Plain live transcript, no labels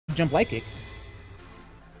Jump light kick.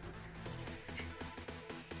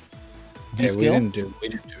 Yeah, we didn't do.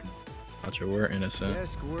 Gotcha, we're innocent.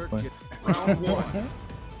 All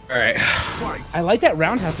right. I like that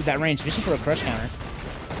roundhouse at that range, especially for a crush counter.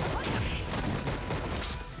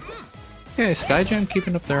 Okay, skygem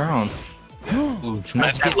keeping up their own. Ooh,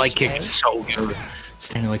 that light kick is so good.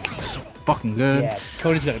 Standing light kick is so fucking good. Yeah,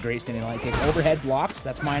 Cody's got a great standing light kick. Overhead blocks,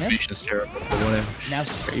 that's minus. Is terrible, but whatever. Now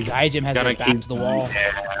skygem has it back to the wall.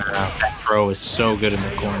 Yeah, that throw is so good in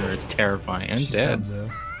the corner. It's terrifying. And dead.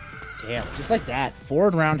 Damn, just like that.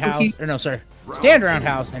 Forward roundhouse. Or no, sorry. Stand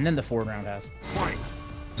roundhouse, and then the forward roundhouse.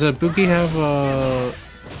 Does Ibuki have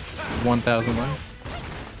 1,000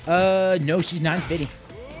 life? No, she's 950.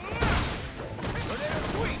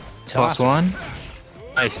 Toss one.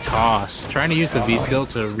 Nice toss. Trying to use the V skill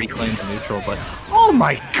to reclaim the neutral, but oh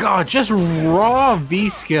my god, just raw V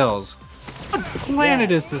skills. What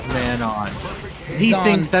planet is this man on? He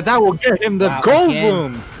thinks that will get him the gold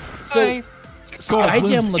bloom. So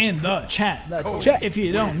skygem looks in the chat. If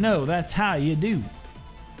you don't know, that's how you do.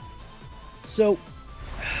 So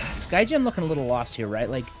skygem looking a little lost here, right?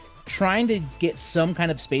 Like trying to get some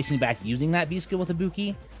kind of spacing back using that V skill with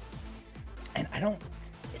Ibuki. And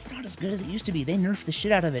it's not as good as it used to be. They nerfed the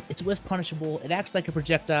shit out of it. It's whiff punishable. It acts like a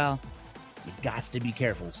projectile. You got to be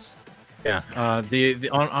careful. Yeah.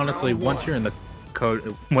 Honestly, once you're in the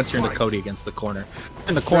Cody against the corner,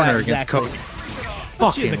 against Cody.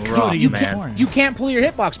 Fucking rough, man. You can't pull your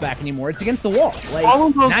hitbox back anymore. It's against the wall. Like, all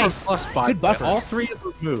of those nice. are +5. Good buffer. All three of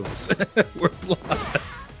those moves were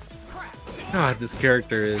plus. God, this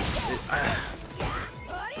character is.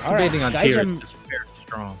 Debating on tier is just very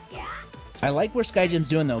strong. I like where Skygem's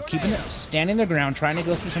doing though, keeping it standing their ground, trying to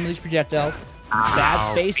go through some of these projectiles.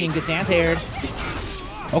 Bad spacing, gets anti-aired.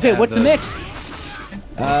 Okay, what's the mix?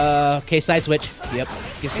 Okay, side switch. Yep,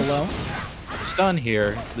 gets the low. Stun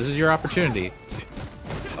here. This is your opportunity.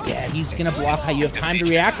 Yeah, he's gonna block how you have time to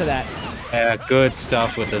react to that. Good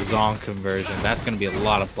stuff with the Zong conversion. That's gonna be a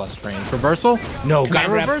lot of plus frames. Reversal? No, got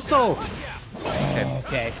reversal.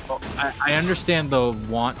 Okay. Well, I understand the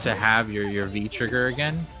want to have your V trigger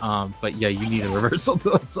again, but yeah, you need a reversal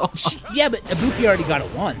to assault. Yeah, but Ibuki already got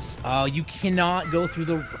it once. You cannot go through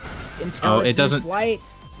the until it doesn't flight.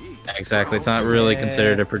 Exactly, it's not really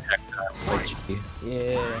considered a projectile. Like G.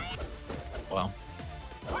 Yeah. Well.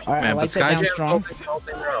 All right, man, I like that down strong.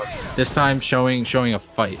 This time showing a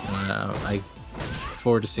fight. I look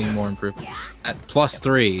forward to seeing more improvement. At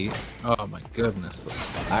 +3. Oh my goodness.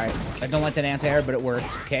 All right, I don't like that anti-air, but it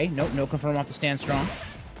worked. Okay, nope, no confirm off the stand strong.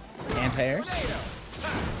 Anti-airs.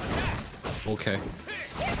 Okay.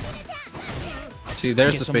 See,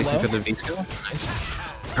 there's the spacing for the V skill. Nice.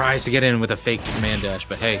 Tries to get in with a fake command dash,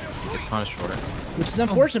 but hey, gets punished for it. Which is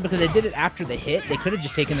unfortunate because they did it after the hit. They could have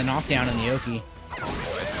just taken the knockdown in the Oki.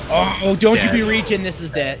 Oh, don't you be reaching. This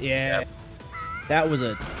is dead. Yeah. That was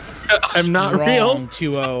a I'm not real.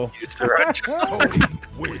 2-0.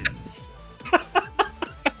 Wins.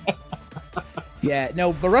 Yeah,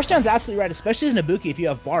 no, but Rushdown's absolutely right, especially as an Ibuki if you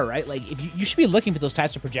have bar, right? Like, if you should be looking for those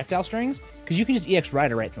types of projectile strings, because you can just EX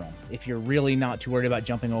Rida right through them. If you're really not too worried about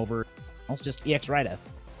jumping over, also just EX Rida.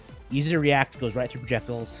 Easy to react, goes right through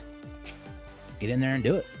projectiles. Get in there and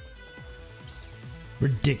do it.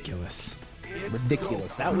 Ridiculous.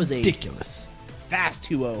 Ridiculous. That was ridiculous. Fast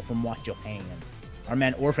 2-0 from WashYourHands. Our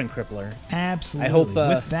man Orphan Crippler. Absolutely. I hope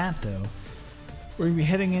with that though, we're gonna be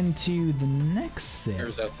heading into the next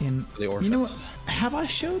set. In you know what? Have I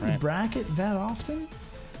showed the bracket that often?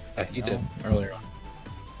 You did earlier on.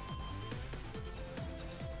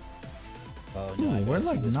 Oh, no, we're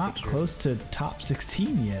like not close to top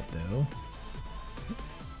 16 yet though.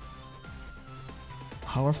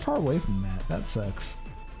 Oh, we're far away from that. That sucks.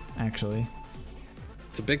 Actually.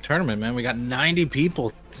 It's a big tournament, man. We got 90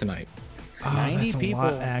 people tonight. Oh, 90 people.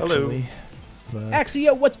 Lot, actually. Hello.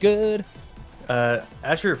 Axio, what's good?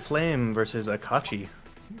 Azure Flame versus Akachi.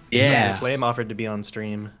 Yeah. Flame offered to be on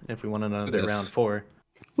stream if we want another round 4.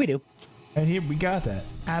 We do. And here we got that.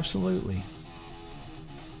 Absolutely.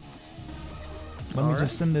 Let me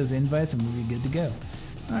just send those invites and we'll be good to go.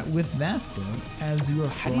 Alright, with that though, as you are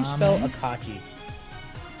flying. How do you spell Akachi?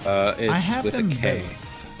 It's I have with them a K.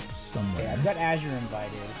 both somewhere. Yeah, I've got Azure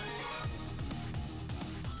invited.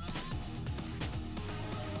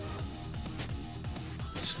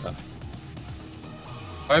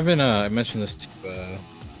 I've been I mentioned this to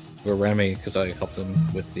Remy because I helped him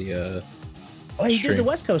with the oh, you did the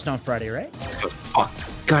West Coast on Friday, right? Fuck.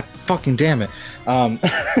 God fucking damn it.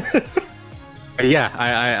 Yeah,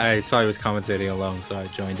 I saw he was commentating alone, so I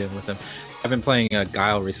joined in with him. I've been playing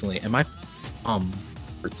Guile recently, and my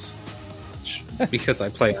hurts because I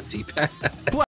play on D-pad.